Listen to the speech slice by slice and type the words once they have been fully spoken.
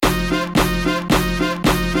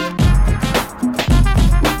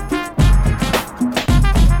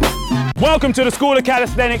Welcome to the School of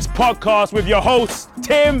Calisthenics podcast with your hosts,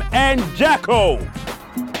 Tim and Jacko.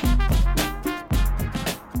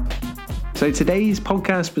 So today's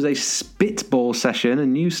podcast was a Spitball session, a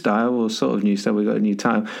new style, or sort of new style. We got a new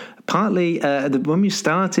title. Partly, when we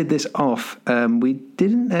started this off, we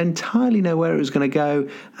didn't entirely know where it was going to go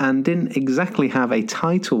and didn't exactly have a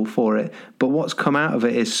title for it. But what's come out of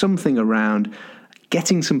it is something around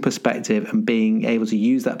getting some perspective and being able to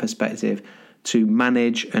use that perspective to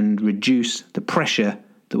manage and reduce the pressure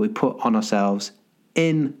that we put on ourselves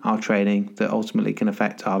in our training that ultimately can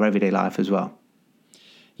affect our everyday life as well.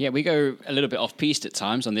 Yeah, we go a little bit off-piste at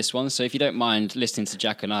times on this one, so if you don't mind listening to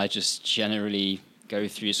Jack and I just generally go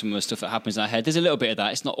through some of the stuff that happens in our head, there's a little bit of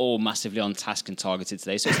that. It's not all massively on task and targeted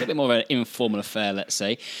today, so it's a little bit more of an informal affair, let's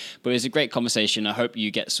say. But it was a great conversation. I hope you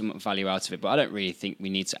get some value out of it, but I don't really think we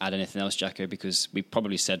need to add anything else, Jacko, because we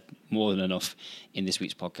probably said more than enough in this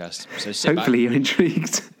week's podcast. So hopefully you're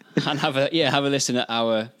intrigued. And have a listen at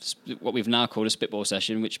our, what we've now called a Spitball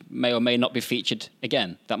session, which may or may not be featured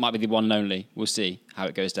again. That might be the one and only. We'll see how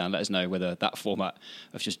it goes down. Let us know whether that format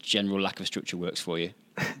of just general lack of structure works for you.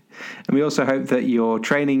 And we also hope that your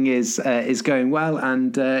training is going well.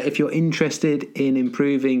 And if you're interested in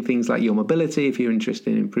improving things like your mobility, if you're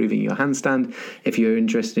interested in improving your handstand, if you're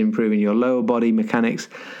interested in improving your lower body mechanics,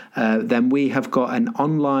 then we have got an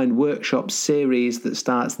online workshop series that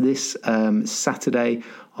starts this Saturday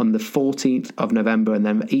on the 14th of November, and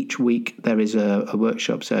then each week there is a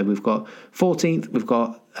workshop. So we've got 14th, we've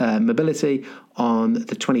got mobility. On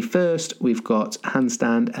the 21st, we've got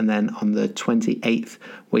handstand, and then on the 28th,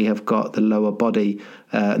 we have got the lower body.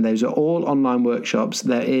 And those are all online workshops.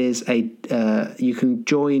 There is you can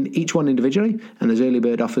join each one individually, and there's early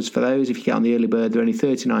bird offers for those. If you get on the early bird, they're only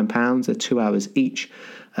 £39. They're 2 hours each.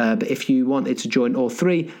 But if you wanted to join all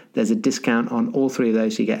three, there's a discount on all three of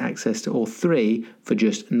those, so you get access to all three for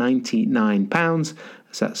just £99.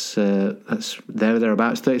 So that's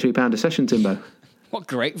thereabouts, £33 a session, Timbo. What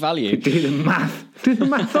great value. Do the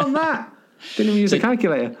math on that. Didn't even use a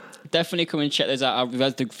calculator. Definitely come and check those out.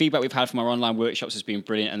 The feedback we've had from our online workshops has been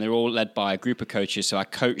brilliant, and they're all led by a group of coaches. So our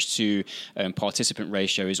coach to participant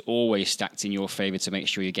ratio is always stacked in your favour to make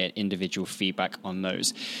sure you get individual feedback on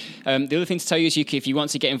those. The other thing to tell you is if you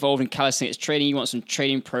want to get involved in calisthenics training, you want some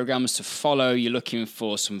training programs to follow, you're looking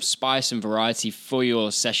for some spice and variety for your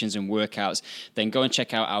sessions and workouts, then go and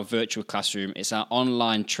check out our virtual classroom. It's our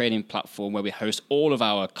online training platform where we host all of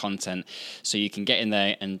our content. So you can get in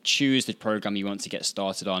there and choose the program you want to get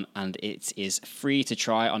started on. And it is free to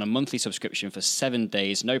try on a monthly subscription for 7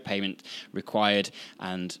 days, no payment required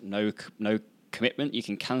and no commitment. You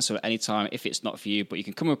can cancel at any time if it's not for you, but you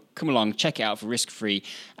can come along, check it out for risk-free,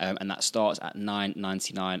 and that starts at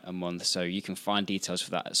 $9.99 a month. So you can find details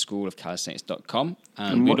for that at schoolofcalisthenics.com.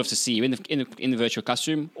 And we'd love to see you in the virtual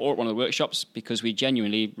classroom or at one of the workshops, because we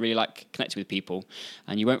genuinely really like connecting with people,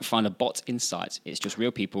 and you won't find a bot in sight. It's just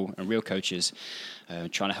real people and real coaches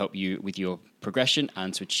trying to help you with your progression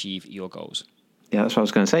and to achieve your goals. Yeah, that's what I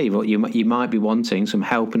was going to say. You might be wanting some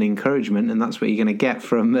help and encouragement, and that's what you're going to get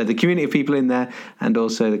from the community of people in there, and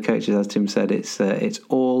also the coaches. As Tim said, it's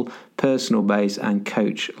all personal based and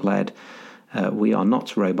coach led. We are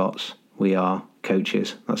not robots. We are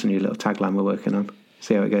coaches. That's a new little tagline we're working on.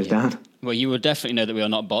 See how it goes down. Well, you will definitely know that we are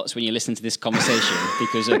not bots when you listen to this conversation,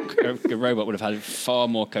 because a robot would have had a far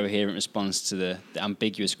more coherent response to the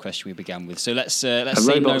ambiguous question we began with. So let's say no more.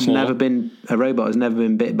 A robot has never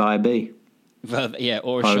been bit by a bee. Well, yeah,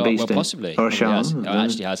 or a shark. Well, possibly. Or a shark. It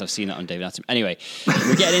actually has. I've seen that on David Attenborough. Anyway,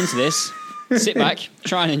 we're getting into this. Sit back,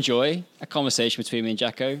 try and enjoy a conversation between me and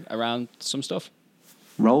Jacko around some stuff.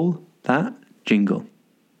 Roll that jingle.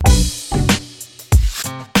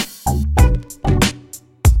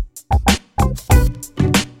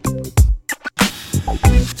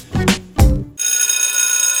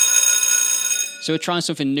 So we're trying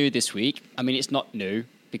something new this week. I mean, it's not new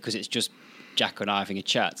because it's just Jacko and I having a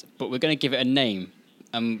chat, but we're going to give it a name.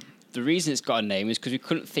 The reason it's got a name is because we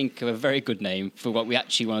couldn't think of a very good name for what we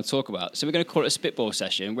actually want to talk about. So we're going to call it a Spitball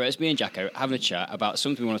session, where it's me and Jacko having a chat about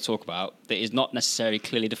something we want to talk about that is not necessarily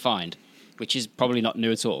clearly defined, which is probably not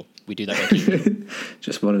new at all. We do that regularly.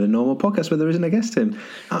 Just one of the normal podcasts where there isn't a guest in.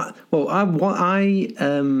 I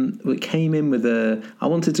came in with I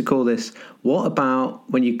wanted to call this "What About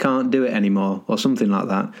When You Can't Do It Anymore" or something like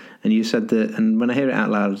that. And you said that, and when I hear it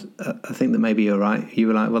out loud, I think that maybe you're right. You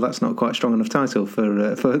were like, "Well, that's not quite a strong enough title for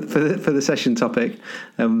the session topic."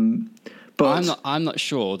 But I'm not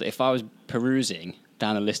sure that if I was perusing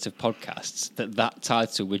down a list of podcasts, that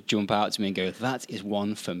title would jump out to me and go, that is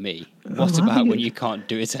one for me. What about when you can't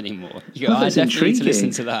do it anymore? You go, I definitely need to listen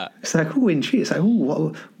to that. It's like, intriguing. It's like,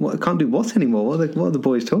 what? I can't do what anymore? What are the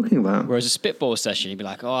boys talking about? Whereas a spitball session, you'd be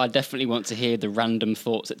like, I definitely want to hear the random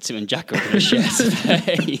thoughts that Tim and Jacko are going to share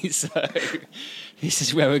today. So this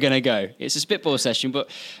is where we're going to go. It's a spitball session, but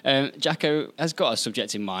Jacko has got a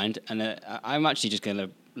subject in mind, and I'm actually just going to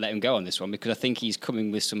let him go on this one because I think he's coming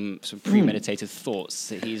with some premeditated thoughts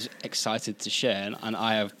that he's excited to share, and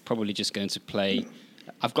I have probably just going to play.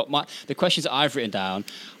 I've got the questions that I've written down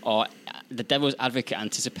are the devil's advocate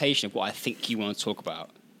anticipation of what I think you want to talk about.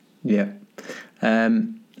 Yeah.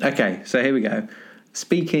 Okay, so here we go.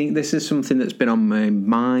 This is something that's been on my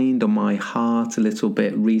mind, on my heart a little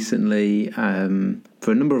bit recently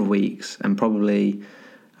for a number of weeks, and probably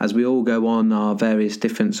as we all go on our various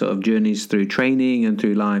different sort of journeys through training and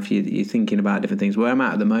through life, you're thinking about different things. Where I'm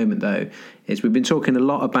at the moment, though, is we've been talking a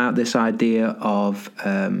lot about this idea of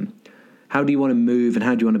how do you want to move and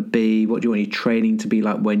how do you want to be? What do you want your training to be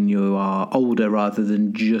like when you are older, rather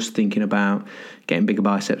than just thinking about getting bigger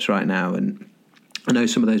biceps right now? And I know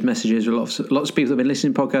some of those messages, lots of people that have been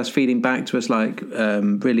listening to podcasts feeding back to us, like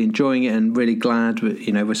really enjoying it and really glad.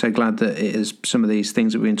 We're so glad that it is some of these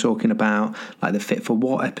things that we've been talking about, like the Fit for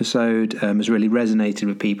What episode, has really resonated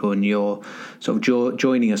with people, and you're sort of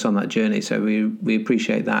joining us on that journey. So we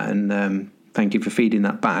appreciate that, and thank you for feeding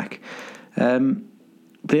that back.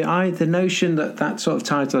 The notion that sort of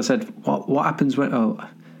title, I said, what happens when?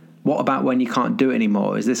 What about when you can't do it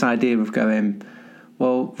anymore? Is this idea of going,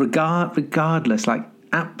 well, regardless, like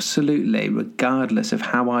absolutely regardless of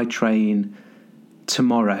how I train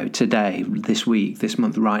tomorrow, today, this week, this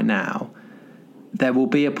month, right now, there will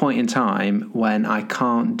be a point in time when I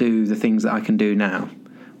can't do the things that I can do now.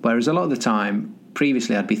 Whereas a lot of the time,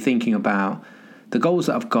 previously, I'd be thinking about the goals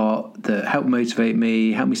that I've got that help motivate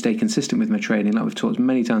me, help me stay consistent with my training, like we've talked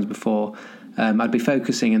many times before. I'd be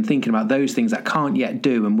focusing and thinking about those things that I can't yet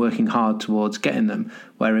do and working hard towards getting them.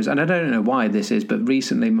 Whereas, and I don't know why this is, but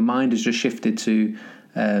recently my mind has just shifted to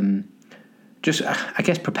just, I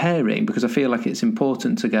guess, preparing, because I feel like it's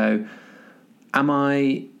important to go, am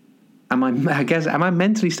I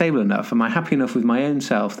mentally stable enough? Am I happy enough with my own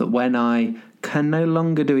self that when I can no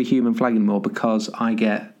longer do a human flag anymore because I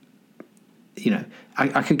get,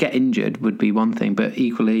 I could get injured would be one thing, but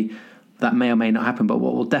equally that may or may not happen. But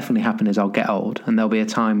what will definitely happen is I'll get old, and there'll be a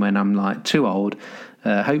time when I'm like too old.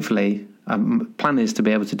 Hopefully, plan is to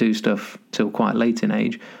be able to do stuff till quite late in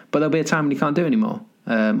age, but there'll be a time when you can't do anymore,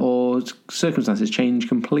 or circumstances change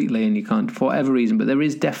completely and you can't for whatever reason. But there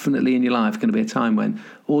is definitely in your life going to be a time when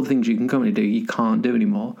all the things you can currently do you can't do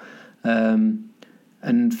anymore. And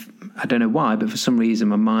I don't know why, but for some reason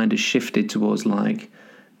my mind has shifted towards like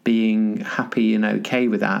being happy and okay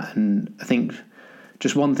with that. And I think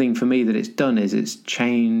just one thing for me that it's done is it's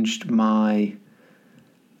changed how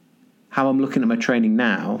I'm looking at my training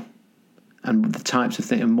now, and the types of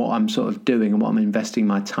things and what I'm sort of doing and what I'm investing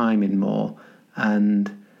my time in more.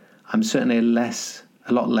 And I'm certainly a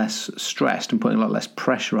lot less stressed and putting a lot less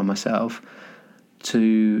pressure on myself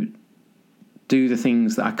to do the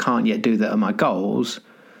things that I can't yet do that are my goals,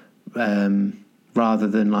 rather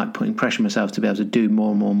than like putting pressure on myself to be able to do more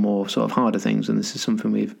and more and more sort of harder things. And this is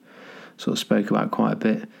something we've sort of spoke about quite a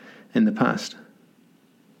bit in the past.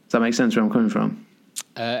 Does that make sense where I'm coming from?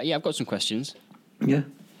 Yeah, I've got some questions. Yeah.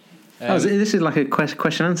 This is like a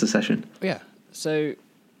question answer session. Yeah. So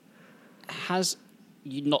has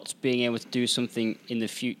you not being able to do something in the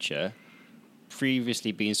future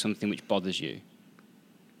previously been something which bothers you?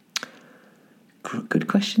 Good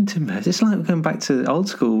question, Tim. It's like we're going back to old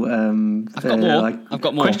school. I've got more. I've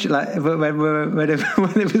got more. Question, like when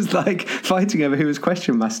it was like fighting over who was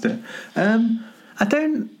question master. I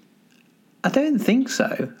don't think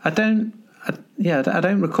so. I don't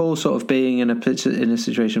recall sort of being in a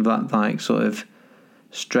situation of that, like sort of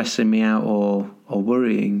stressing me out or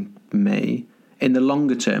worrying me in the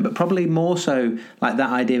longer term, but probably more so like that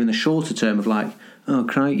idea in the shorter term of like, oh,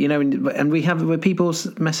 can I, and we have where people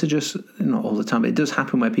message us, not all the time, but it does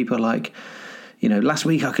happen where people are like, last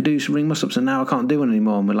week I could do some ring muscle-ups and now I can't do one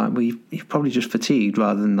anymore. And we're like, you've probably just fatigued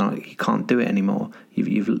rather than like you can't do it anymore.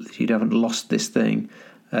 You haven't lost this thing.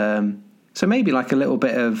 So maybe like a little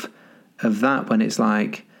bit of that when it's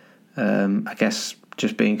like, I guess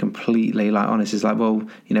just being completely like honest is like, well,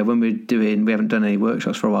 when we haven't done any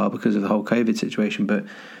workshops for a while because of the whole COVID situation, but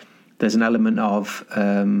there's an element of,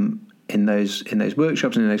 in those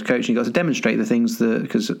workshops and in those coaching, you've got to demonstrate the things that,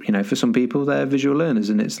 because for some people they're visual learners,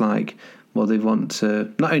 and it's like, well, they want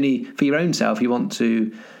to, not only for your own self, you want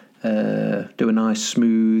to do a nice,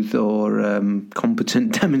 smooth or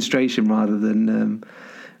competent demonstration rather than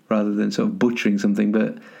sort of butchering something.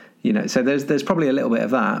 But so there's probably a little bit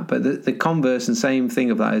of that. But the converse and same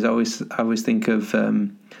thing of that is I always think of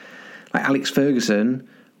like Alex Ferguson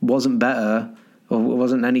wasn't better or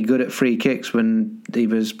wasn't any good at free kicks when he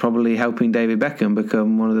was probably helping David Beckham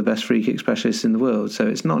become one of the best free kick specialists in the world. So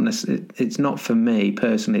it's not for me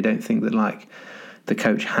personally. I don't think that like the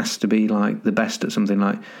coach has to be like the best at something.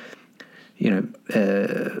 Like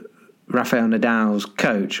Rafael Nadal's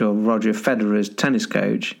coach or Roger Federer's tennis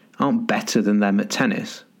coach aren't better than them at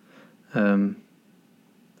tennis.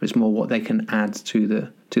 It's more what they can add to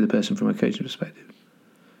the person from a coaching perspective.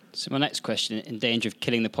 So my next question, in danger of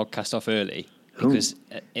killing the podcast off early, because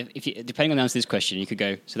if you, depending on the answer to this question, you could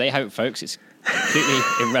go, so there you have it, folks. It's a completely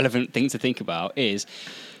irrelevant thing to think about. Is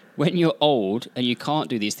when you're old and you can't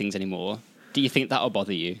do these things anymore, do you think that'll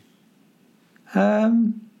bother you?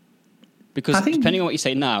 Because depending on what you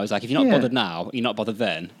say now, is like if you're not bothered now, you're not bothered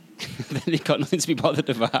then. Then you've got nothing to be bothered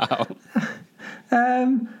about.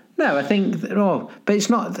 No, I think, but it's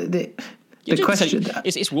not the question.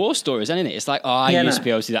 It's war stories, isn't it? It's like, I used to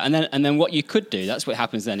be able to do that, and then what you could do. That's what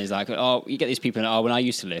happens then. Is like, you get these people, when I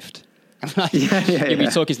used to lift.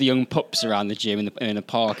 You talk as the young pups around the gym in the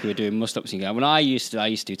park who are doing muscle ups and go. When I used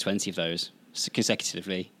to do 20 of those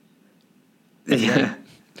consecutively. Yeah.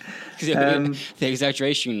 Because the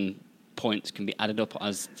exaggeration points can be added up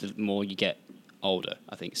as the more you get older,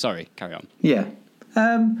 I think. Sorry, carry on. Yeah.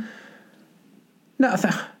 No,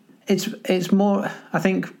 it's more. I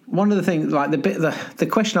think one of the things, like the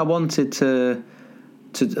question I wanted the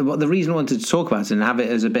reason I wanted to talk about it and have it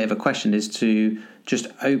as a bit of a question is to just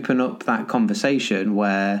open up that conversation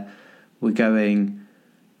where we're going,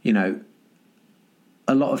 a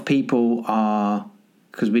lot of people are,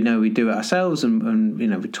 because we know we do it ourselves, and we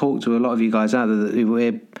talk to a lot of you guys out there that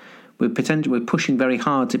we're pushing very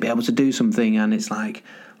hard to be able to do something, and it's like,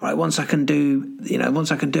 right, once I can do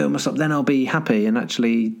it myself, then I'll be happy. And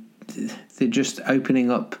actually, they're just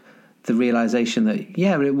opening up the realization that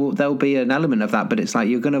there'll be an element of that, but it's like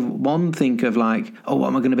you're going to think of like, what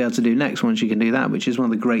am I going to be able to do next once you can do that, which is one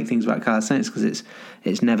of the great things about calisthenics, because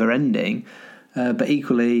it's never ending. But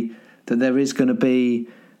equally, that there is going to be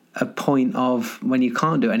a point of when you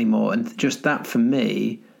can't do it anymore, and just that for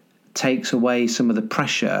me takes away some of the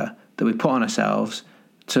pressure that we put on ourselves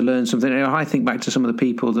to learn something. I think back to some of the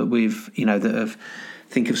people that we've,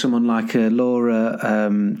 think of someone like Laura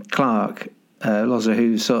Clark, Loza,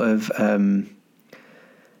 who sort of,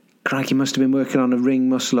 crikey, must have been working on a ring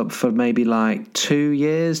muscle up for maybe like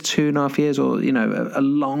 2.5 years, or, a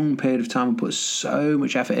long period of time, and put so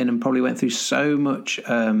much effort in and probably went through so much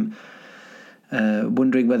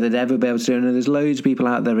wondering whether they'd ever be able to do it. And there's loads of people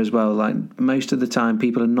out there as well. Like most of the time,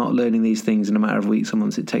 people are not learning these things in a matter of weeks or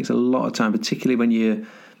months. It takes a lot of time, particularly when you're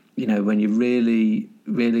really,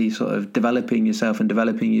 really sort of developing yourself and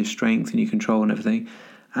developing your strength and your control and everything.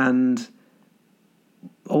 And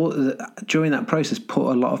during that process, put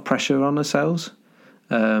a lot of pressure on ourselves.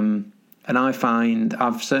 And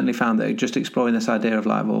I've certainly found that just exploring this idea of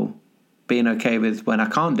like, well, being okay with when I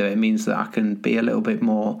can't do it means that I can be a little bit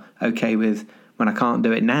more okay with when I can't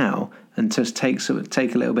do it now, and just take a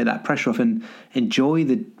little bit of that pressure off and enjoy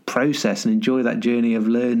the process and enjoy that journey of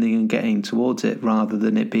learning and getting towards it, rather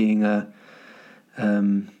than it being a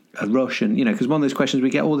rush. And because one of those questions we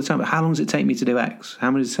get all the time: how long does it take me to do X? How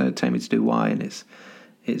much does it take me to do Y? And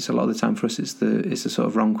it's a lot of the time for us it's the sort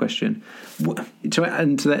of wrong question. So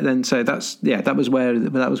that was where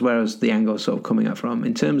the angle was sort of coming up from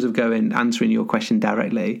in terms of answering your question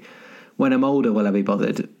directly. When I'm older, will I be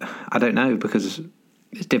bothered? I don't know, because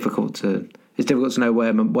it's difficult to know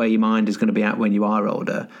where your mind is going to be at when you are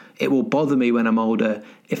older. It will bother me when I'm older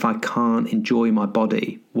if I can't enjoy my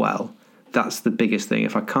body well. That's the biggest thing.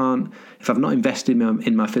 If I've not invested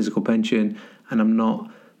in my physical pension and I'm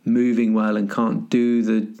not moving well and can't do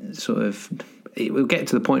the sort of, it will get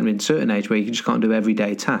to the point in a certain age where you just can't do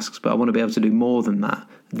everyday tasks. But I want to be able to do more than that.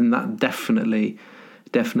 Then that definitely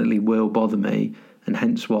will bother me, and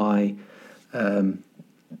hence why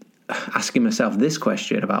asking myself this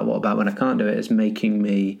question about what about when I can't do it is making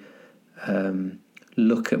me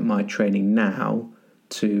look at my training now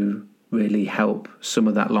to really help some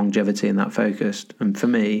of that longevity and that focus. And for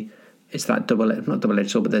me, it's that not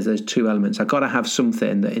double-edged sword, but there's those two elements. I've got to have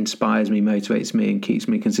something that inspires me, motivates me, and keeps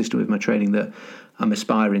me consistent with my training that I'm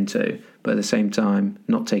aspiring to, but at the same time,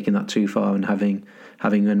 not taking that too far and having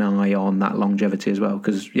an eye on that longevity as well.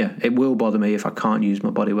 Because, it will bother me if I can't use my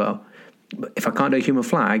body well. If I can't do a human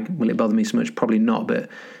flag, will it bother me so much? Probably not. But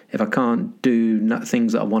if I can't do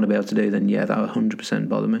things that I want to be able to do, then that will 100%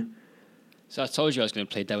 bother me. So I told you I was going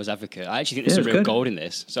to play devil's advocate. I actually think there's some real gold in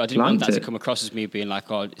this. So I didn't want that to come across as me being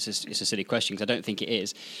like, oh, it's a silly question, because I don't think it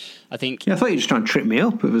is. I think... Yeah, I thought you were just trying to trip me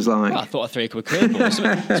up. It was like... Well, I thought I'd throw you a curveball.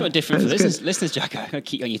 Something different for listeners, Jack. I'm going to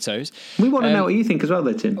keep you on your toes. We want to know what you think as well,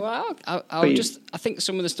 though, Tim. Well, I think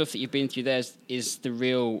some of the stuff that you've been through there is the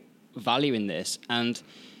real value in this. And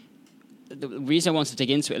the reason I wanted to dig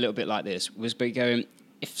into it a little bit like this was by going...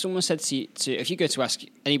 If someone said to you, if you go to ask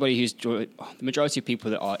anybody the majority of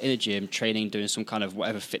people that are in a gym, training, doing some kind of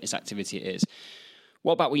whatever fitness activity it is,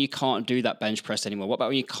 what about when you can't do that bench press anymore? What about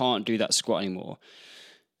when you can't do that squat anymore?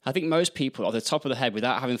 I think most people, off the top of the head,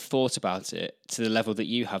 without having thought about it to the level that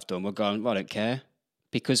you have done, will go, well, I don't care.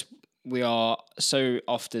 Because we are so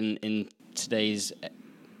often in today's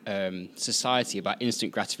society about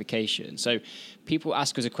instant gratification. So people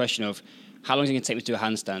ask us a question of, how long is it going to take me to do a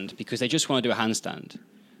handstand? Because they just want to do a handstand.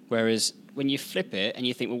 Whereas when you flip it and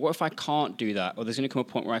you think, well, what if I can't do that? Or there's going to come a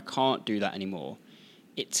point where I can't do that anymore.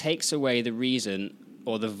 It takes away the reason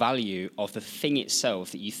or the value of the thing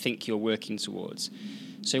itself that you think you're working towards.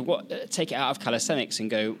 So take it out of calisthenics and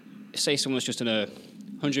go, say someone's just done a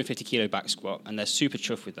 150 kilo back squat and they're super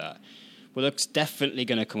chuffed with that. Well, there's definitely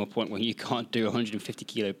going to come a point when you can't do a 150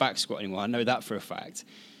 kilo back squat anymore. I know that for a fact.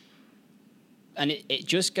 And it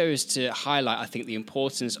just goes to highlight, I think, the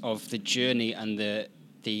importance of the journey and the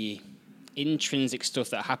intrinsic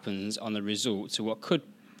stuff that happens on the result to what could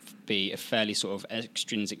be a fairly sort of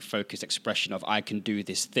extrinsic focused expression of I can do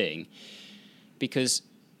this thing. Because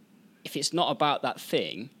if it's not about that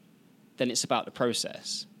thing, then it's about the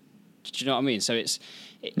process. Do you know what I mean? So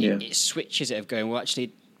it switches it of going, well,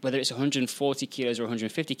 actually, whether it's 140 kilos or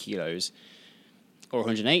 150 kilos or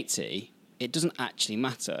 180, it doesn't actually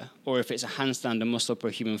matter. Or if it's a handstand, a muscle up, or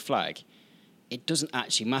a human flag, it doesn't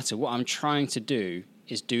actually matter. What I'm trying to do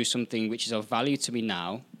is do something which is of value to me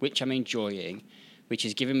now, which I'm enjoying, which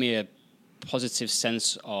is giving me a positive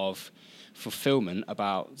sense of fulfillment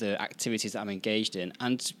about the activities that I'm engaged in.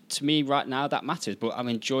 And to me right now, that matters, but I'm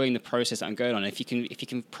enjoying the process that I'm going on. If you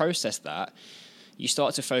can process that, you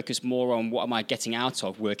start to focus more on what am I getting out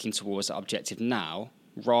of working towards that objective now,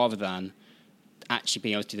 rather than actually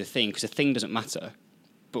being able to do the thing, because the thing doesn't matter.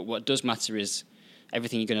 But what does matter is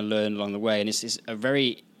everything you're going to learn along the way. And this is a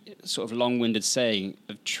very sort of long-winded saying,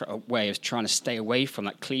 a way of trying to stay away from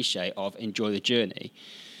that cliche of enjoy the journey,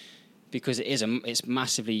 because it's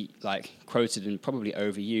massively like quoted and probably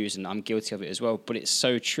overused, and I'm guilty of it as well, but it's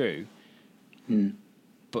so true.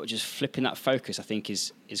 But just flipping that focus, I think,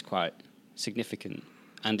 is quite significant.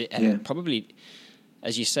 And it probably,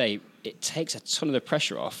 as you say, it takes a ton of the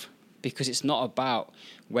pressure off, because it's not about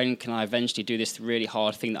when can I eventually do this really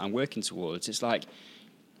hard thing that I'm working towards. It's like,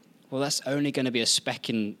 well, that's only going to be a speck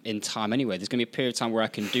in time anyway. There's going to be a period of time where I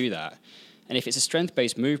can do that. And if it's a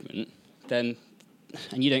strength-based movement, then,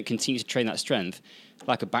 and you don't continue to train that strength,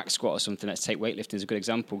 like a back squat or something, let's take weightlifting as a good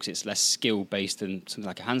example, because it's less skill-based than something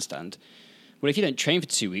like a handstand. Well, if you don't train for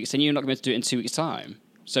 2 weeks, then you're not going to do it in 2 weeks' time.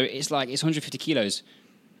 So it's like, it's 150 kilos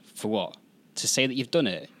for what? To say that you've done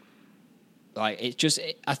it? Like, it just,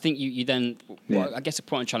 I think you then, well, I guess the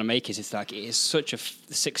point I'm trying to make is it's like, it is such a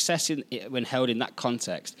success when held in that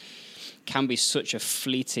context can be such a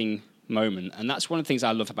fleeting moment. And that's one of the things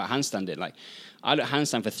I love about handstanding. Like, I do a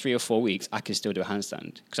handstand for 3 or 4 weeks, I can still do a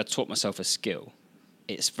handstand because I taught myself a skill.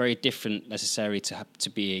 It's very different necessarily to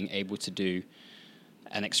being able to do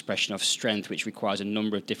an expression of strength, which requires a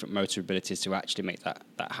number of different motor abilities to actually make that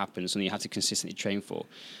happen. Something you have to consistently train for.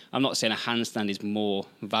 I'm not saying a handstand is more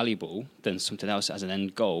valuable than something else as an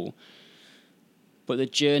end goal, but the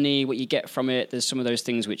journey, what you get from it, there's some of those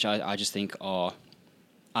things which I just think are,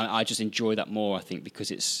 I just enjoy that more, I think,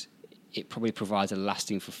 because it probably provides a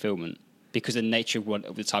lasting fulfillment because of the nature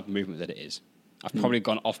of the type of movement that it is. I've probably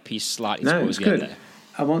gone off-piece slightly towards the end there.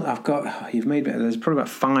 You've made me, there's probably about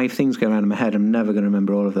 5 things going around in my head. I'm never going to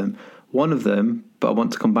remember all of them. One of them, but I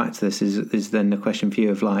want to come back to this, is then a question for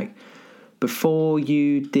you of like, before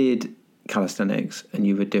you did calisthenics and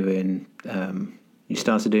you were doing, you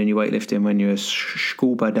started doing your weightlifting when you were a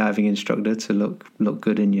scuba diving instructor to look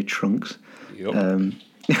good in your trunks. Yep.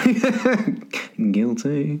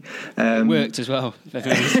 Guilty. It worked as well.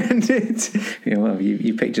 Yeah, well,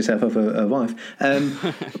 you picked yourself up a wife.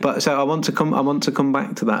 But so I want to come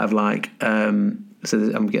back to that of like, because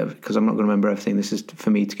I'm not going to remember everything. This is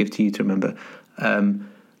for me to give to you to remember.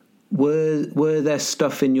 Were there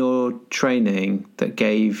stuff in your training that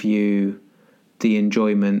gave you the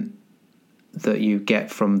enjoyment that you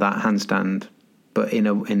get from that handstand, but in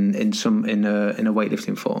a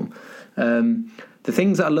weightlifting form? The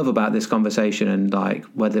things that I love about this conversation, and like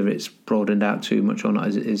whether it's broadened out too much or not,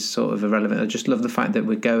 is sort of irrelevant. I just love the fact that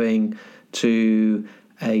we're going to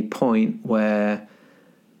a point where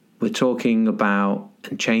we're talking about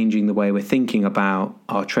and changing the way we're thinking about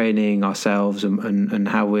our training, ourselves, and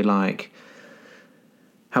how we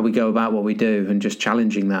go about what we do, and just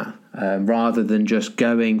challenging that, rather than just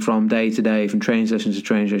going from day to day, from training session to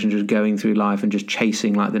training session, just going through life and just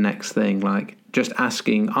chasing like the next thing. Like just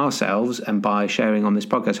asking ourselves, and by sharing on this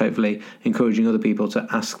podcast, hopefully encouraging other people to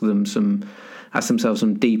ask themselves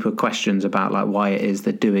some deeper questions about like why it is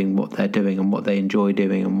they're doing what they're doing and what they enjoy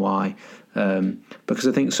doing and why. Because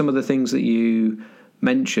I think some of the things that you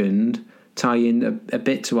mentioned tie in a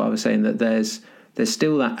bit to what I was saying, that there's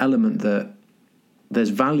still that element that there's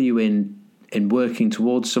value in working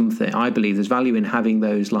towards something. I believe there's value in having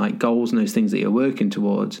those like goals and those things that you're working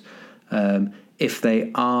towards, if they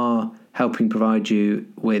are helping provide you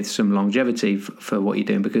with some longevity for what you're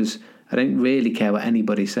doing. Because I don't really care what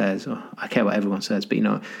anybody says, or I care what everyone says, but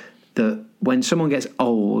that when someone gets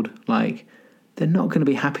old, like they're not going to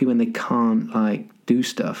be happy when they can't like do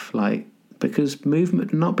stuff, like, because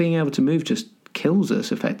movement, not being able to move, just kills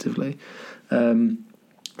us effectively.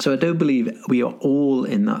 So I do believe we are all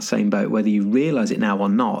in that same boat, whether you realise it now or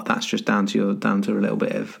not. That's just down to a little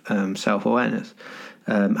bit of self-awareness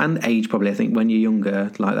and age. Probably, I think when you're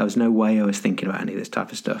younger, like there was no way I was thinking about any of this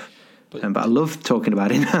type of stuff. But I love talking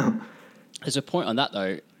about it now. There's a point on that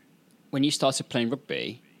though. When you started playing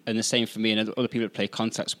rugby, and the same for me and other people that play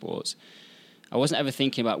contact sports, I wasn't ever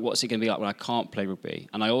thinking about what's it going to be like when I can't play rugby.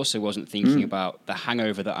 And I also wasn't thinking about the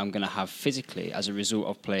hangover that I'm going to have physically as a result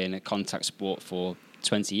of playing a contact sport for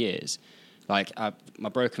 20 years. Like my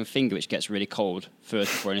broken finger, which gets really cold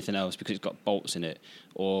first before anything else because it's got bolts in it,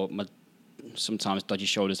 or my sometimes dodgy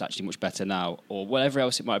shoulder's actually much better now, or whatever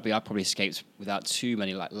else it might be. I probably escaped without too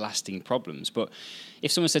many like lasting problems. But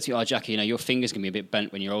if someone said to you, "Oh, Jackie, your finger's going to be a bit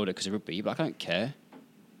bent when you're older because of rugby," you'd be like, "I don't care."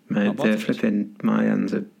 Mate, they're flipping, my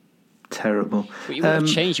hands are terrible. But you wouldn't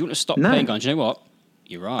have changed. You wouldn't have stopped playing. Going, do you know what?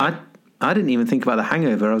 You're right. I didn't even think about the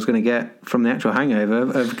hangover I was going to get from the actual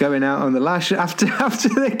hangover of going out on the lash after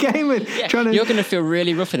the game. You're going to feel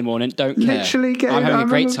really rough in the morning. Don't care. Literally I'm having a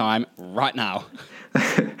great time right now.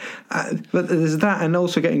 But there's that, and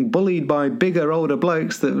also getting bullied by bigger, older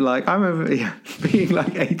blokes that, like, I remember being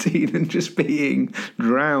like 18 and just being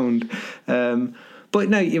drowned. But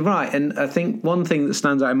no, you're right. And I think one thing that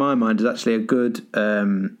stands out in my mind is actually a good...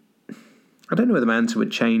 I don't know whether my answer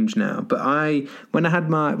would change now, but when I had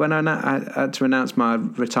to announce my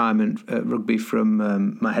retirement at rugby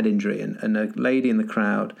from my head injury, and a lady in the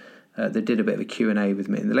crowd, they did a bit of a Q&A with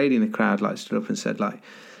me, and the lady in the crowd like stood up and said, like,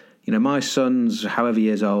 my son's however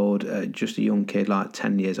years old, just a young kid, like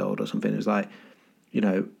 10 years old or something. It was like,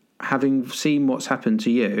 having seen what's happened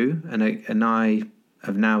to you, and I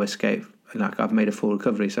have now escaped. Like, I've made a full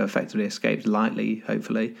recovery, so effectively escaped lightly,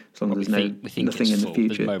 hopefully, as long as there's nothing in the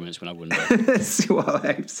future. There's moments when I wouldn't. That's what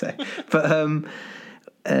I hope so. But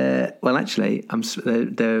well, actually,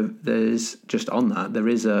 there's just on that. There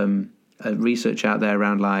is a research out there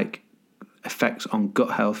around like effects on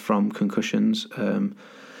gut health from concussions.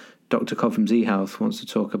 Dr. Cobb from Z Health wants to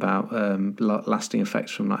talk about lasting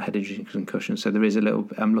effects from like head injury and concussions. So there is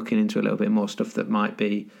I'm looking into a little bit more stuff that might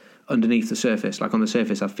be underneath the surface. Like on the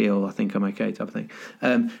surface, I think I'm okay, type of thing.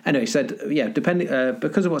 Anyway, he said, depending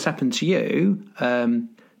because of what's happened to you,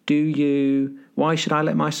 why should I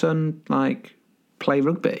let my son like play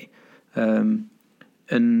rugby? And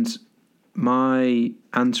my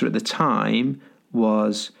answer at the time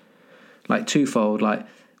was like twofold. Like,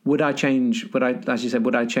 would I change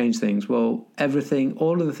things? Well, everything,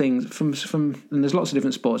 all of the things from, and there's lots of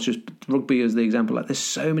different sports, just rugby as the example. Like, there's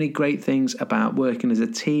so many great things about working as a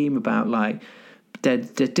team, about like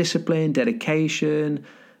discipline, dedication,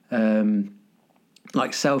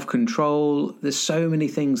 like self-control. There's so many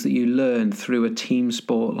things that you learn through a team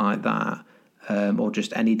sport like that, or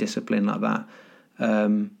just any discipline like that.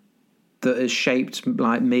 That has shaped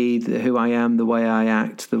like me, who I am, the way I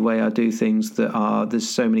act, the way I do things. There's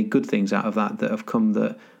so many good things out of that have come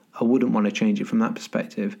that I wouldn't want to change it from that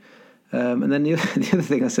perspective. And then the other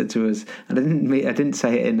thing I said to her was, and I didn't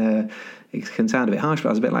say it it can sound a bit harsh, but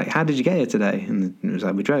I was a bit like, "How did you get here today?" And it was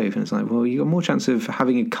like, "We drove." And it's like, well, you got more chance of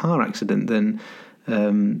having a car accident than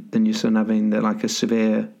your son having a severe.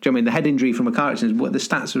 Do you know what I mean? The head injury from a car accident, what the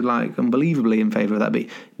stats are like unbelievably in favour of that. But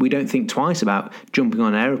we don't think twice about jumping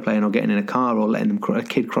on an aeroplane or getting in a car or letting a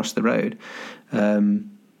kid cross the road.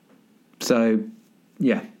 So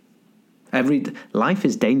yeah, life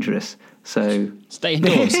is dangerous. So stay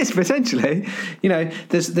indoors. It is potentially.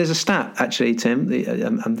 There's a stat actually, Tim.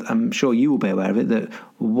 I'm sure you will be aware of it. That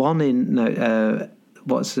 1 in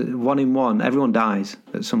 1, everyone dies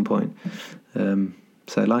at some point.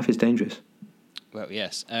 So life is dangerous. Well,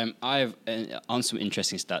 yes. I've on some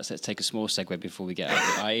interesting stats. Let's take a small segue before we get out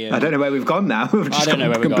of it. I don't know where we've gone now. I don't know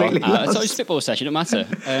where we've gone. It's a spitball session. It doesn't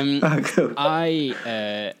matter. Cool.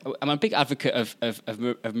 I'm a big advocate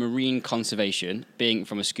of marine conservation, being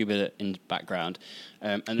from a scuba background.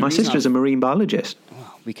 And My sister's a marine biologist.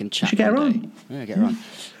 Well, we can chat. We should get her on. Yeah, get her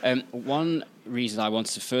on. One reason I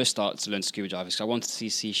wanted to first start to learn scuba diving is because I wanted to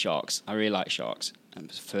see sharks. I really like sharks. It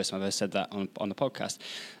was the first time I've ever said that on the podcast.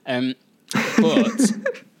 But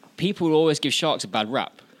people always give sharks a bad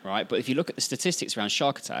rap, right? But if you look at the statistics around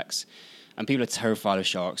shark attacks, and people are terrified of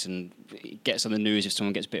sharks, and it gets on the news if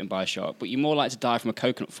someone gets bitten by a shark, but you're more likely to die from a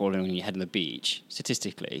coconut falling on your head on the beach,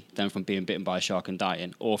 statistically, than from being bitten by a shark and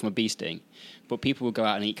dying, or from a bee sting. But people will go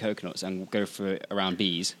out and eat coconuts and go for around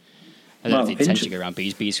bees. I don't know if they tend to go around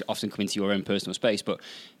bees. Bees often come into your own personal space, but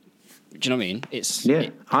do you know what I mean?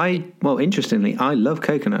 Interestingly, I love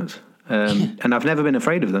coconuts, and I've never been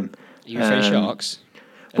afraid of them. Are you afraid of sharks?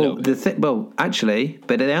 Actually,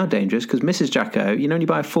 but they are dangerous because Mrs. Jacko, when you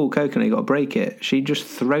buy a full coconut, you've got to break it. She just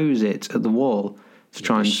throws it at the wall to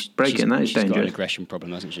try and break it, and that is dangerous. She's got an aggression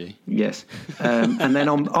problem, hasn't she? Yes. And then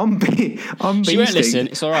on bee she won't listen.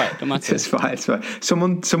 It's all right. Don't matter. It's fine.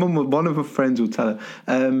 One of her friends will tell her.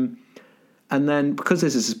 And then, because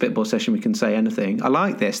this is a spitball session, we can say anything. I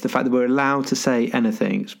like this, the fact that we're allowed to say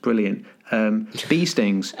anything. It's brilliant. Bee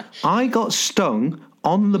stings. I got stung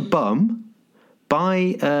on the bum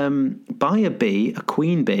by a bee, a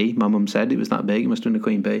queen bee. My mum said it was that big. It must have been a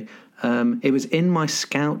queen bee. It was in my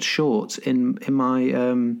scout shorts, in my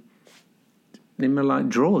like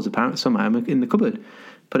drawers, apparently, somehow in the cupboard.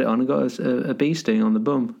 Put it on and got a bee sting on the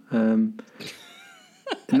bum, and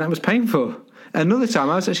that was painful. Another time,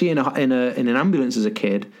 I was actually in an ambulance as a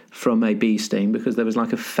kid from a bee sting because there was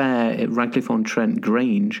like a fair at Radcliffe-on-Trent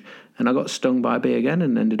Grange, and I got stung by a bee again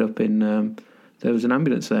and ended up in. There was an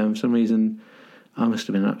ambulance there, and for some reason, I must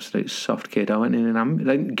have been an absolute soft kid. I went in an ambulance.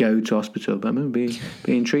 I didn't go to hospital, but I remember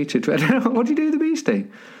being treated. What do you do with the bee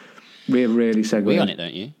sting? We really segue. Wee on it,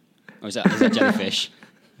 don't you? Or is that jellyfish?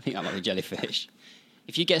 I think that might be jellyfish.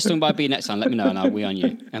 If you get stung by a bee next time, let me know and I'll wee on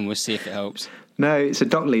you, and we'll see if it helps. No, it's a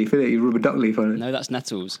dock leaf, isn't it? You rub a dock leaf on it. No, that's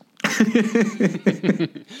nettles.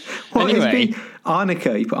 Anyway,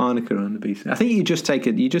 arnica. You put arnica on the bee sting. I think you just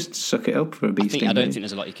suck it up for a bee sting. I don't think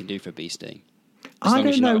there's a lot you can do for a bee sting. As long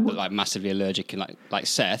as you're not like massively allergic and like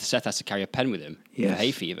Seth. Seth has to carry a pen with him for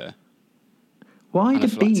hay fever. Why do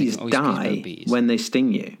bees die when they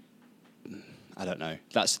sting you? I don't know.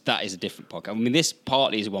 That is a different podcast. I mean, this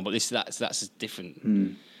partly is one, but that's a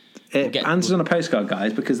different. Answers on a postcard,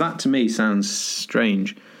 guys, because that to me sounds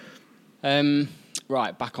strange.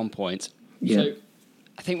 Right, back on point. Yeah. So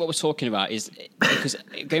I think what we're talking about is, because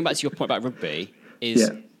going back to your point about rugby,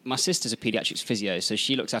 is my sister's a paediatrics physio, so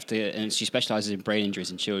she looks after, and she specialises in brain injuries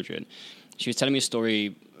in children. She was telling me a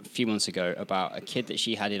story a few months ago about a kid that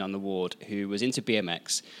she had in on the ward who was into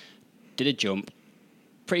BMX, did a jump,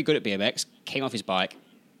 pretty good at BMX, came off his bike,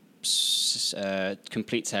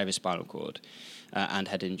 complete tear of his spinal cord, and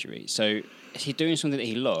head injury. So he's doing something that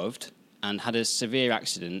he loved and had a severe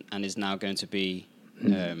accident and is now going to be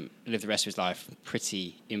live the rest of his life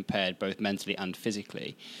pretty impaired, both mentally and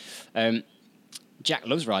physically. Jack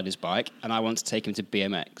loves riding his bike, and I want to take him to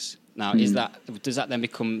BMX. Now, does that then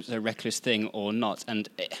become a reckless thing or not? And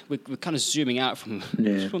we're kind of zooming out from, I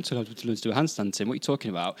just want to learn to do a handstand, Tim. What are you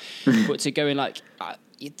talking about? But to go in like,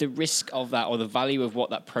 the risk of that, or the value of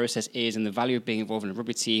what that process is, and the value of being involved in a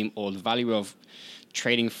rugby team, or the value of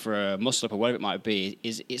training for a muscle up or whatever it might be,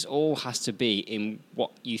 it all has to be in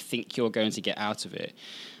what you think you're going to get out of it.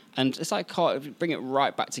 And it's like, bring it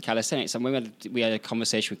right back to calisthenics. And when we had a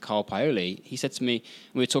conversation with Carl Paoli, he said to me,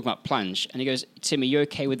 we were talking about planche, and he goes, Tim, are you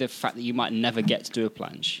okay with the fact that you might never get to do a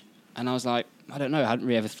planche? And I was like, I don't know, I hadn't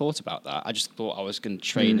really ever thought about that. I just thought I was going to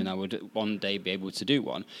train and I would one day be able to do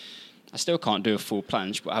one. I still can't do a full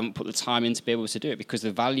planche, but I haven't put the time in to be able to do it because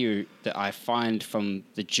the value that I find from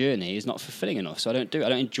the journey is not fulfilling enough. So I don't do it. I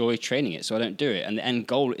don't enjoy training it, so I don't do it. And the end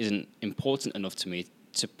goal isn't important enough to me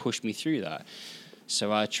to push me through that.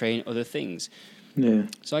 So I train other things. Yeah.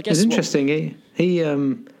 So I guess it's interesting. He I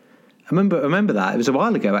remember that. It was a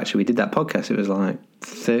while ago, actually. We did that podcast. It was like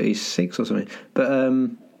 36 or something. But I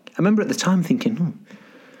remember at the time thinking,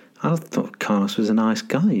 I thought Carlos was a nice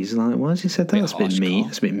guy. He's like, why has he said that? That's a bit mean.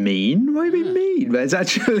 That's a bit mean. Why are you being mean? But it's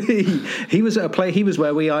actually, he was at a play. He was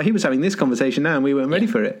where we are. He was having this conversation now, and we weren't ready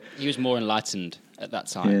for it. He was more enlightened at that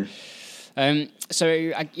time. Yeah. I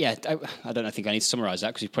don't know, I think I need to summarise that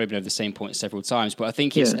because we've probably been over the same point several times, but I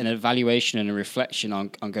think it's an evaluation and a reflection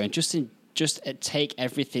on going, just take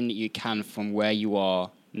everything that you can from where you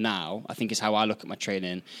are now, I think is how I look at my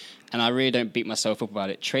training. And I really don't beat myself up about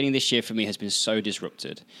it. Training this year for me has been so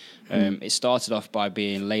disrupted. It started off by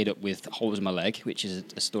being laid up with holes in my leg, which is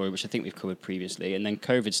a story which I think we've covered previously. And then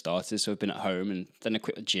COVID started, so I've been at home, and then I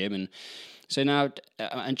quit the gym. And so now,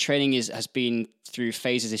 and training has been through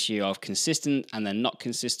phases this year of consistent and then not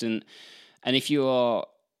consistent. And if you are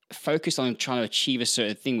focused on trying to achieve a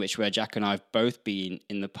certain thing, which where Jack and I have both been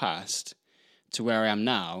in the past, to where I am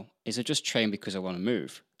now, is I just train because I want to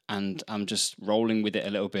move. And I'm just rolling with it a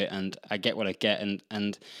little bit, and I get what I get.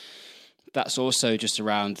 And that's also just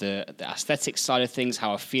around the aesthetic side of things,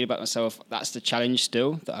 how I feel about myself. That's the challenge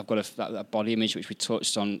still, that I've got that body image, which we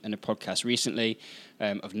touched on in a podcast recently,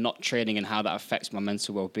 of not training and how that affects my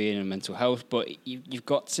mental well-being and mental health. But you've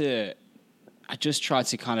got to, I just try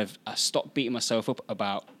to kind of stop beating myself up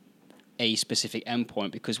about a specific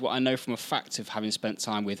endpoint, because what I know from a fact of having spent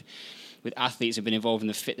time with athletes who've been involved in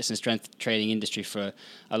the fitness and strength training industry for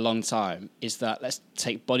a long time is that, let's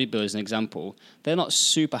take bodybuilders as an example, they're not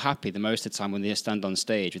super happy the most of the time when they stand on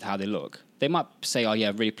stage with how they look. They might say, oh yeah,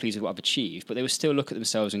 I'm really pleased with what I've achieved, but they will still look at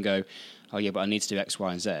themselves and go, oh yeah, but I need to do X,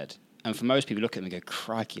 Y, and Z. And for most people, look at them and go,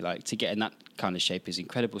 crikey, like to get in that kind of shape is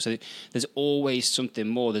incredible. So there's always something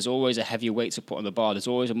more. There's always a heavier weight to put on the bar. There's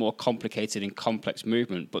always a more complicated and complex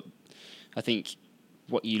movement. But I think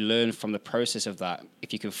what you learn from the process of that,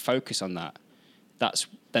 if you can focus on that,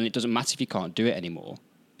 then it doesn't matter if you can't do it anymore.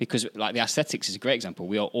 Because like the aesthetics is a great example.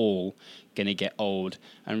 We are all going to get old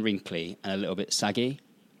and wrinkly and a little bit saggy,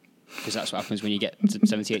 because that's what happens when you get to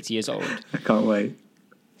 70, 80 years old. I can't wait.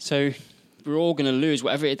 So we're all going to lose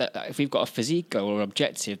whatever if we've got a physique goal or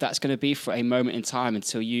objective, that's going to be for a moment in time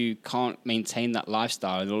until you can't maintain that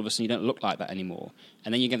lifestyle, and all of a sudden you don't look like that anymore.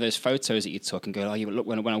 And then you get those photos that you took and go, oh, yeah, but look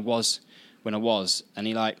when I was, and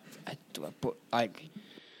you're like, but like,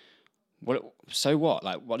 what? So what?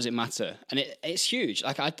 Like, what does it matter? And it's huge.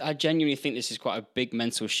 Like, I genuinely think this is quite a big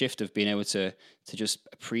mental shift of being able to just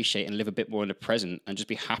appreciate and live a bit more in the present and just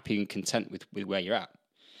be happy and content with where you're at.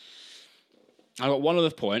 I've got one other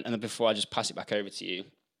point, and then before I just pass it back over to you,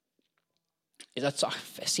 is that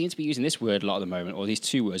I seem to be using this word a lot at the moment, or these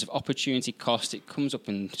two words of opportunity cost. It comes up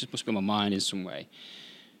and just must be on my mind in some way.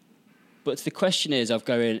 But the question is, of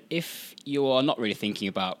going, if you are not really thinking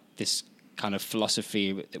about this kind of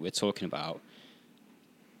philosophy that we're talking about,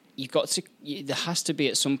 there has to be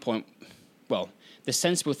at some point, well, the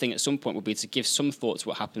sensible thing at some point would be to give some thought to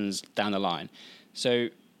what happens down the line. So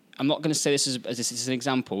I'm not going to say this as an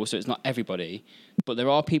example, so it's not everybody, but there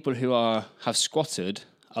are people who have squatted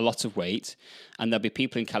a lot of weight, and there'll be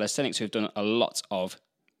people in calisthenics who have done a lot of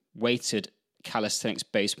weighted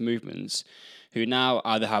calisthenics-based movements who now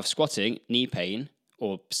either have squatting, knee pain,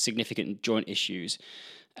 or significant joint issues.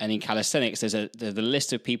 And in calisthenics, there's the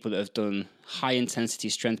list of people that have done high-intensity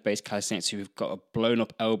strength-based calisthenics who've got a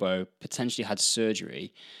blown-up elbow, potentially had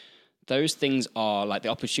surgery. Those things are like the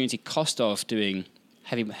opportunity cost of doing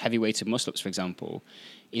heavy-weighted muscle-ups, for example,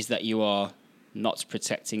 is that you are not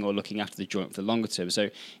protecting or looking after the joint for the longer term. So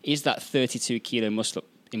is that 32-kilo muscle-up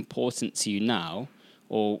important to you now,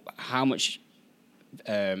 or how much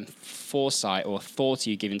foresight or thought are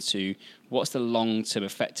you giving to what's the long-term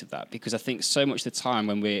effect of that? Because I think so much of the time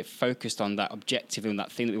when we're focused on that objective and that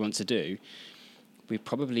thing that we want to do, we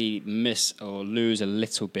probably miss or lose a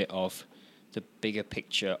little bit of the bigger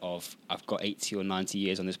picture of, I've got 80 or 90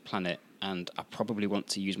 years on this planet and I probably want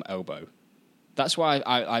to use my elbow. That's why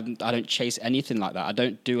I don't chase anything like that. I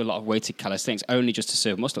don't do a lot of weighted calisthenics only just to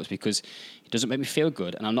serve muscle-ups, because it doesn't make me feel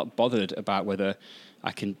good, and I'm not bothered about whether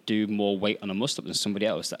I can do more weight on a muscle-up than somebody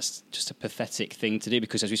else. That's just a pathetic thing to do,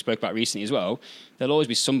 because as we spoke about recently as well, there'll always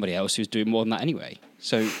be somebody else who's doing more than that anyway.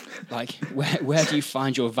 So, like, where do you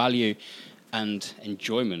find your value and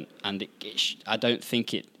enjoyment? And I don't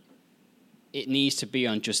think it needs to be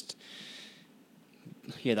on just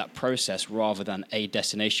that process rather than a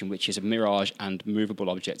destination, which is a mirage and movable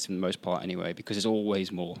object for the most part anyway, because there's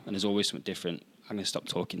always more and there's always something different. I'm going to stop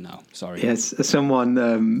talking now. Sorry. Yes, someone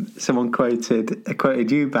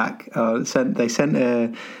quoted you back. They sent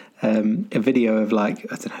a video of, like,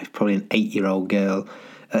 I don't know, probably an 8-year-old girl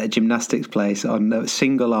at a gymnastics place on a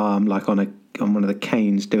single arm, like on one of the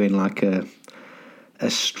canes, doing like a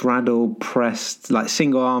straddle pressed, like,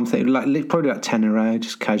 single arm thing, like probably like 10 in a row,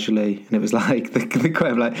 just casually. And it was like the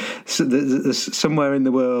quote of, like, so there's somewhere in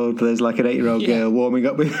the world there's like an 8-year-old girl warming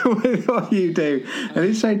up with what you do. And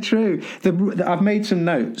it's so true. I've made some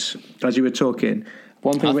notes as you were talking.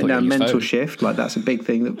 One thing written down, mental shift, like that's a big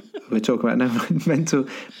thing that we're talking about now. mental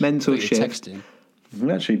shift. Texting.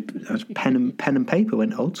 Actually, pen and paper,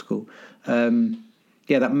 went old school.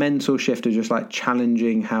 that mental shift of just like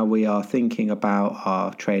challenging how we are thinking about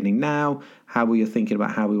our training now, how we are thinking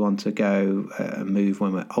about how we want to go move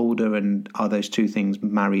when we're older, and are those two things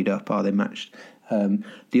married up? Are they matched?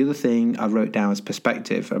 The other thing I wrote down as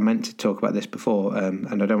perspective. I meant to talk about this before,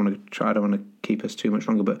 and I don't want to keep us too much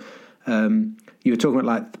longer, but you were talking about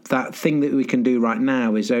like that thing that we can do right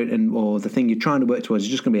now is, or the thing you're trying to work towards is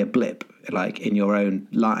just going to be a blip, like in your own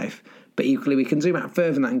life. But equally, we can zoom out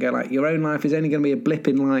further than that and go like, your own life is only going to be a blip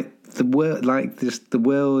in like the world, like just the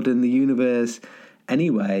world and the universe,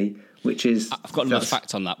 anyway. Which is, I've got another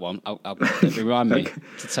fact on that one. I'll remind me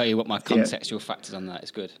to tell you what my contextual fact is on that. It's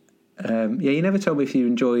good. You never told me if you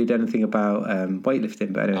enjoyed anything about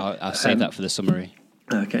weightlifting, but anyway. I'll save that for the summary.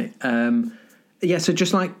 Okay. So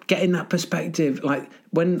just like getting that perspective, like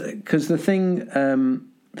because the thing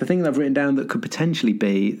that I've written down that could potentially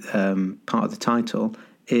be part of the title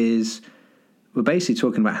is we're basically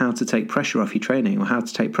talking about how to take pressure off your training or how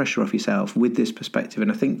to take pressure off yourself with this perspective.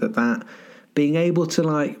 And I think that being able to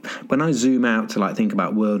like, when I zoom out to like think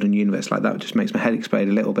about world and universe like that, just makes my head explode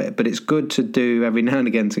a little bit. But it's good to do every now and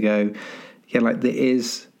again to go, like there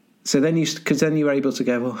is. So then because then you're able to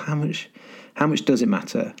go, well, how much does it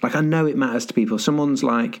matter? Like I know it matters to people. Someone's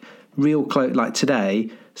like real close, like today,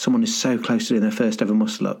 someone is so close to doing their first ever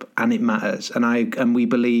muscle up, and it matters. And we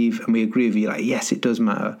believe and we agree with you, like yes, it does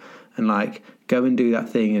matter. And like go and do that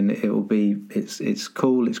thing, and it will be it's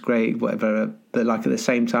cool, it's great, whatever. But like at the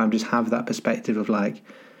same time, just have that perspective of like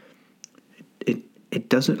it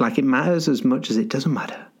doesn't, like it matters as much as it doesn't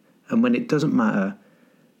matter. And when it doesn't matter,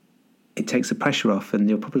 it takes the pressure off, and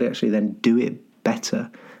you'll probably actually then do it better.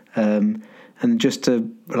 And just to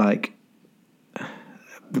like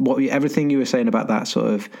everything you were saying about that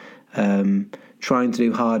sort of trying to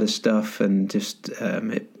do harder stuff and just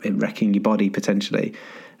it wrecking your body potentially.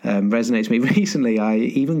 Resonates with me. Recently, I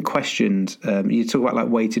even questioned, you talk about like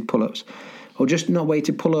weighted pull-ups, or just not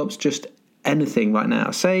weighted pull-ups, just anything right now.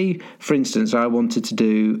 Say, for instance, I wanted to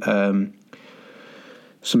do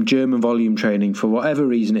some German volume training for whatever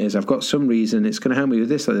reason it is. I've got some reason, it's going to help me with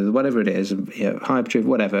this, or whatever it is, hypertrophy,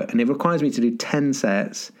 whatever, and it requires me to do 10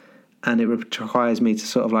 sets, and it requires me to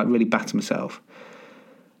sort of like really batter myself.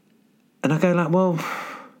 And I go like, well,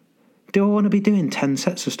 do I want to be doing 10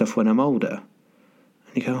 sets of stuff when I'm older?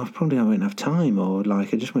 And you go, probably I won't have time, or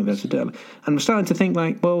like I just won't be able to do it. And I'm starting to think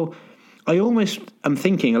like, well, I'm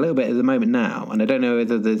thinking a little bit at the moment now, and I don't know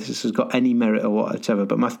whether this has got any merit or whatever,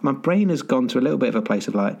 but my brain has gone to a little bit of a place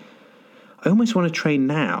of like, I almost want to train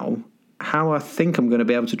now how I think I'm going to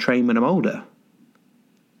be able to train when I'm older.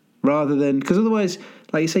 Rather than, because otherwise,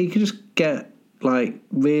 like you say, you can just get like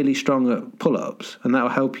really strong at pull-ups, and that'll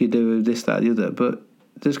help you do this, that, the other. But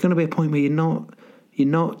there's going to be a point where you're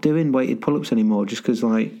not doing weighted pull-ups anymore just because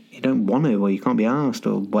like you don't want to, or you can't be asked,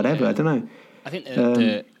 or whatever. I don't know. I think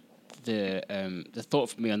the thought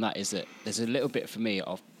for me on that is that there's a little bit for me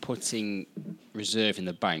of putting reserve in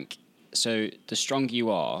the bank. So the stronger you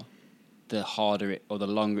are, the harder or the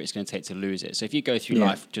longer it's going to take to lose it. So if you go through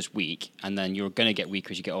life just weak, and then you're going to get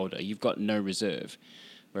weaker as you get older, you've got no reserve.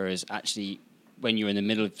 Whereas actually, when you're in the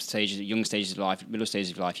young stages of life, middle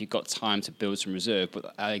stages of life, you've got time to build some reserve.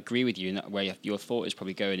 But I agree with you in that way. Your thought is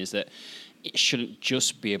probably going is that it shouldn't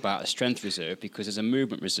just be about a strength reserve, because there's a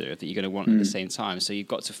movement reserve that you're going to want at the same time. So you've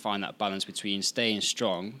got to find that balance between staying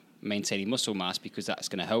strong, maintaining muscle mass, because that's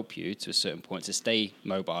going to help you to a certain point to stay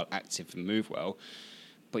mobile, active, and move well.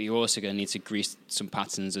 But you're also going to need to grease some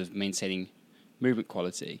patterns of maintaining movement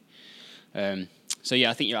quality. So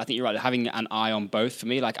yeah, I think you're right. Having an eye on both for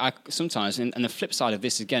me, like I sometimes, and the flip side of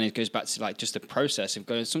this again, it goes back to like just the process of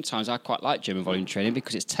going. Sometimes I quite like German volume training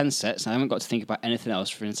because it's 10 sets and I haven't got to think about anything else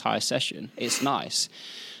for an entire session. It's nice,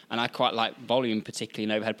 and I quite like volume, particularly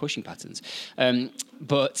in overhead pushing patterns.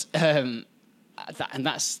 But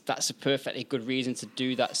that's a perfectly good reason to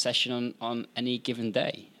do that session on any given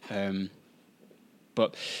day.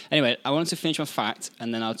 But anyway, I wanted to finish my fact,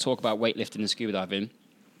 and then I'll talk about weightlifting and scuba diving.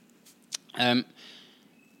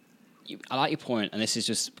 I like your point, and this is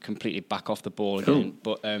just completely back off the ball again.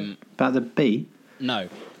 But about the bee? No,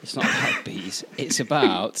 it's not about bees. It's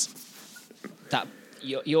about that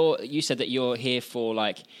you said that you're here for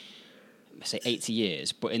like, say 80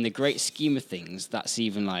 years, but in the great scheme of things, that's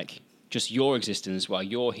even like just your existence while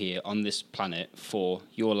you're here on this planet for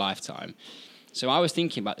your lifetime. So I was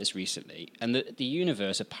thinking about this recently, and the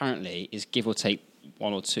universe apparently is, give or take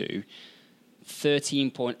 1 or 2,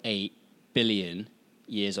 13.8 billion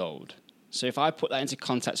years old. So if I put that into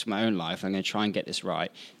context with my own life, I'm going to try and get this right,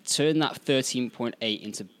 turn that 13.8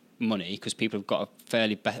 into money, because people have got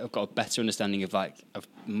a better understanding of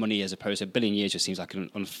money as opposed to a billion years just seems like an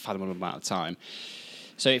unfathomable amount of time.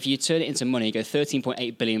 So if you turn it into money, you go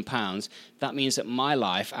 £13.8 billion, that means that my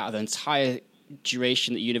life, out of the entire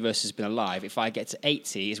duration that the universe has been alive, if I get to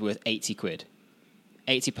 80, is worth 80 quid.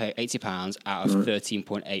 £80 out of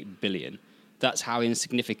 13.8 billion. That's how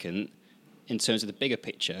insignificant, in terms of the bigger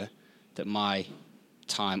picture, that my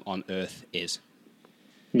time on Earth is.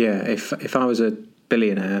 Yeah, if I was a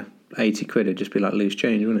billionaire, 80 quid would just be like loose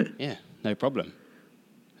change, wouldn't it? Yeah, no problem.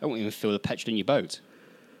 I won't even fill the petrol in your boat.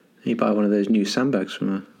 You buy one of those new sandbags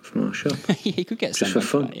from our shop. You could get just for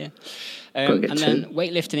fun. That, yeah. And then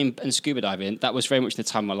weightlifting and scuba diving, that was very much the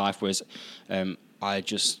time of my life was I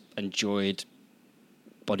just enjoyed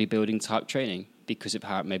bodybuilding type training because of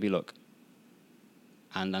how it made me look.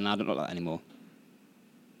 And I don't look like that anymore.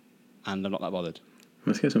 And I'm not that bothered.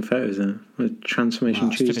 Let's get some photos there.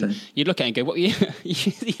 Transformation Tuesday. You look at it and go, what were you?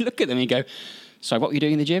 You look at them and you go, sorry, what were you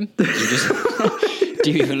doing in the gym?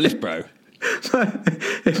 Do you even lift, bro?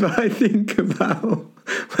 If I think about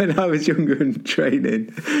when I was younger and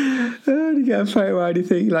training, you get a photo out, you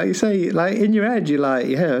think, like you say, like in your head, you're like,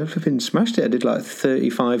 yeah, I've flipping smashed it. I did like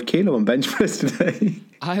 35 kilo on bench press today.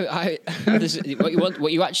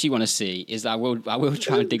 What you actually want to see is that I will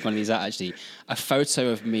try and dig one of these out, actually, a photo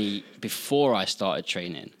of me before I started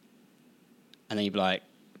training. And then you'd be like,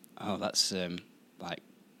 oh, that's like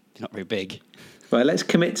not very big. Right, let's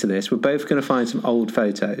commit to this. We're both going to find some old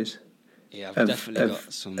photos. Yeah, I've definitely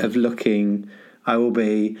got some. Of looking, I will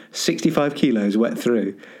be 65 kilos wet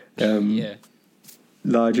through. Yeah.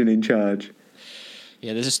 Large and in charge.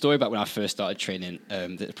 Yeah, there's a story about when I first started training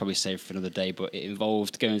that I'll probably save for another day, but it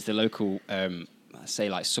involved going to the local, say,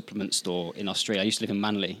 like supplement store in Australia. I used to live in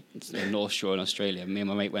Manly, in the North Shore in Australia. Me and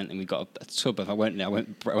my mate went and we got a tub of, I won't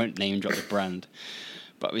name drop the brand,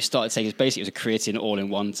 but we started taking, basically it was a creatine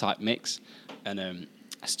all-in-one type mix, and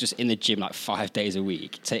it's just in the gym like 5 days a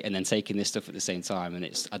week, and then taking this stuff at the same time. And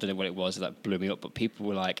I don't know what it was that blew me up, but people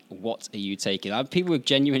were like, "What are you taking?" People were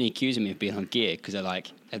genuinely accusing me of being on gear because they're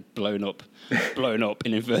like, had blown up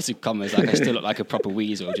in inverted commas. Like I still look like a proper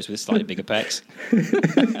weasel, just with slightly bigger pecs.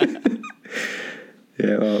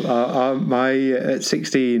 Yeah, well, my at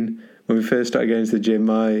 16 when we first started going to the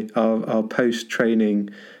gym, our post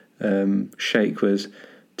training shake was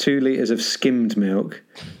 2 litres of skimmed milk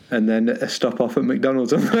and then a stop off at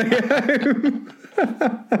McDonald's on the way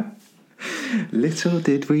home. Little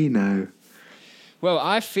did we know. Well,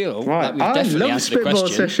 I feel like we've definitely answered the question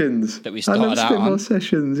sessions. That we started out on. I love Spitball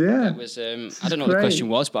sessions, yeah. That was, I don't know what the question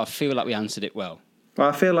was, but I feel like we answered it well. Well,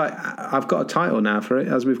 I feel like I've got a title now for it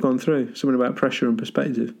as we've gone through. Something about pressure and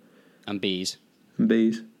perspective. And bees.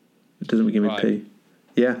 It doesn't begin with P.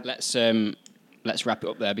 Yeah. Let's wrap it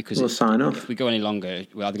up there because we'll sign off. If we go any longer,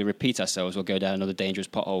 we're either going to repeat ourselves or go down another dangerous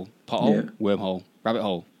pothole, wormhole, rabbit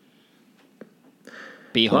hole,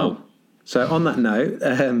 bee hole. Well, so on that note,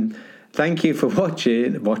 thank you for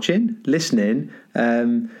listening.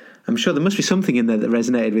 I'm sure there must be something in there that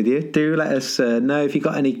resonated with you. Do let us know if you've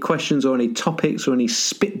got any questions or any topics or any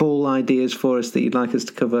spitball ideas for us that you'd like us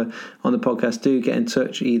to cover on the podcast. Do get in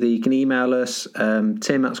touch. Either you can email us,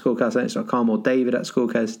 tim@scorecastdenix.com or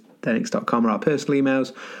david@scorecastdenix.com are our personal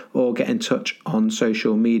emails, or get in touch on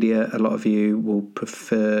social media. A lot of you will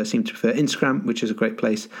seem to prefer Instagram, which is a great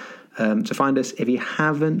place to find us. If you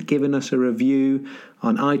haven't given us a review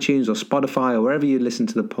on iTunes or Spotify or wherever you listen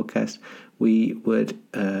to the podcast, we would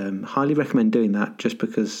highly recommend doing that, just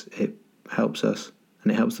because it helps us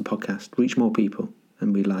and it helps the podcast reach more people,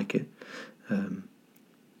 and we like it.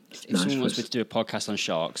 If someone wants me to do a podcast on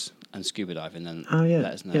sharks and scuba diving, then let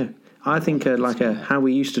us know. Yeah, I think how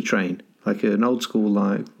we used to train, like an old school,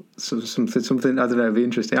 like something. I don't know, it'd be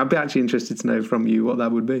interesting. I'd be actually interested to know from you what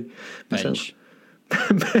that would be. Bench.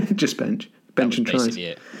 Just bench and tries.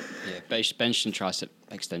 Yeah, bench and tricep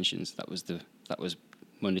extensions. That was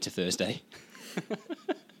Monday to Thursday.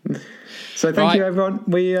 So thank you, everyone.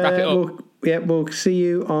 We'll see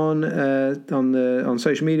you on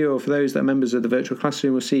social media, or for those that are members of the virtual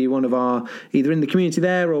classroom, we'll see you either in the community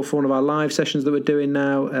there or for one of our live sessions that we're doing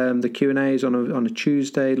now. The Q&As on a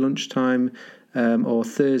Tuesday lunchtime. Or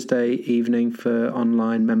Thursday evening for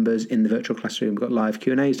online members in the virtual classroom. We've got live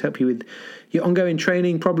Q&As to help you with your ongoing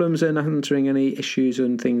training problems and answering any issues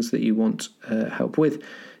and things that you want help with.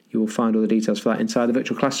 You will find all the details for that inside the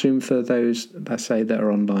virtual classroom for those that are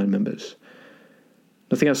online members.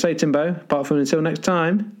 Nothing else to say, Timbo, apart from until next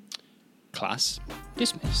time. class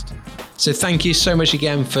dismissed. So thank you so much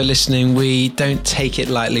again for listening. We don't take it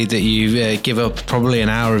lightly that you give up probably an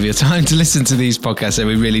hour of your time to listen to these podcasts, so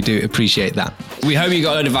we really do appreciate that. We hope you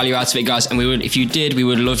got a lot of value out of it, guys, and if you did, we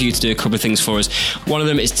would love you to do a couple of things for us. One of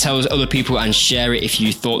them is tell other people and share it if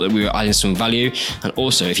you thought that we were adding some value, and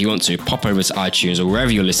also if you want to pop over to iTunes or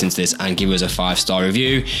wherever you're listening to this and give us a 5-star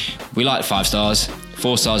review. We like 5 stars.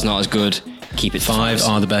 4 stars not as good. Keep it 5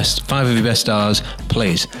 are the best. 5 of your best stars,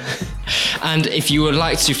 please. And if you would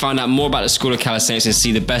like to find out more about the School of Calisthenics and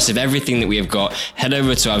see the best of everything that we have got, head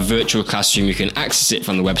over to our virtual classroom. You can access it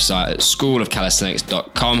from the website at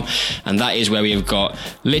schoolofcalisthenics.com, and that is where we have got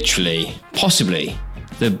literally, possibly,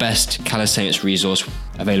 the best calisthenics resource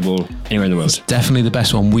available anywhere in the world. It's definitely the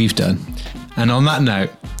best one we've done. And on that note,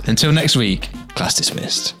 until next week, class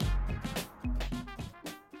dismissed.